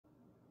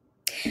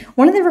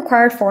One of the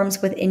required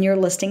forms within your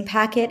listing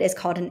packet is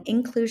called an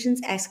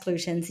Inclusions,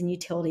 Exclusions, and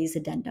Utilities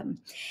Addendum.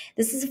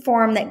 This is a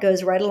form that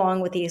goes right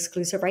along with the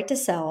exclusive right to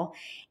sell,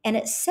 and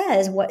it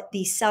says what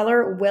the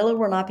seller will or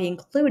will not be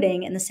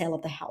including in the sale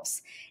of the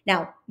house.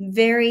 Now,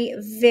 very,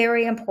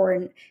 very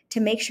important to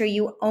make sure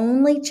you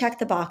only check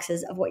the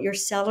boxes of what your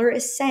seller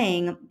is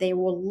saying they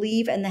will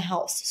leave in the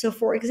house. So,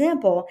 for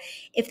example,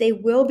 if they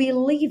will be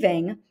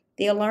leaving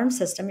the alarm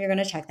system, you're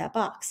going to check that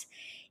box.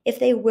 If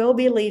they will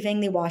be leaving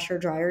the washer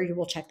dryer, you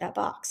will check that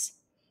box.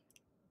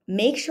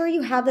 Make sure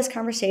you have this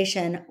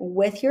conversation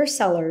with your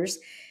sellers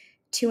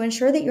to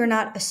ensure that you're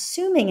not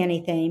assuming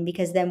anything,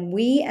 because then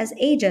we as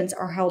agents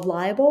are held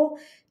liable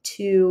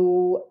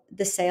to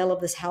the sale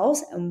of this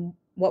house and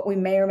what we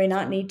may or may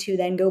not need to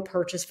then go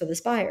purchase for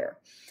this buyer.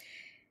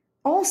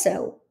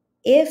 Also,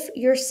 if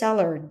your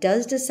seller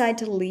does decide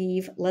to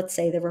leave, let's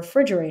say the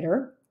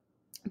refrigerator,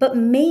 but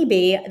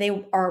maybe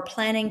they are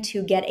planning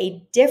to get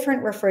a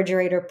different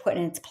refrigerator put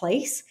in its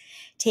place,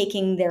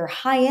 taking their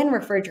high-end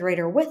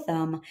refrigerator with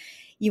them,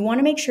 you want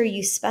to make sure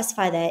you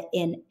specify that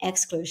in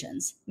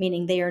exclusions,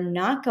 meaning they are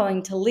not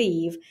going to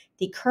leave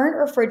the current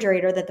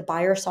refrigerator that the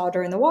buyer saw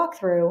during the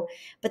walkthrough,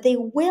 but they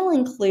will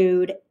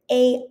include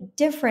a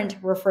different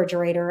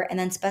refrigerator and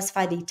then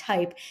specify the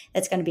type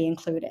that's going to be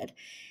included.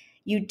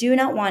 You do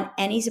not want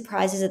any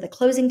surprises at the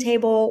closing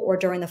table or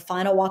during the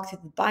final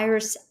walkthrough the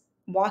buyer's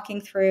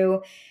walking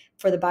through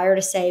for the buyer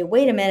to say,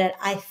 wait a minute,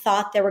 I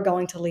thought they were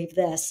going to leave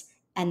this,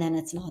 and then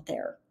it's not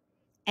there.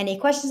 Any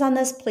questions on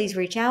this, please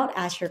reach out,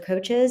 ask your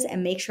coaches,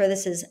 and make sure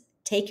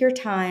take your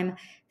time,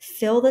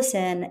 fill this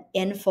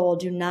in full.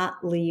 Do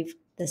not leave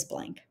this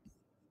blank.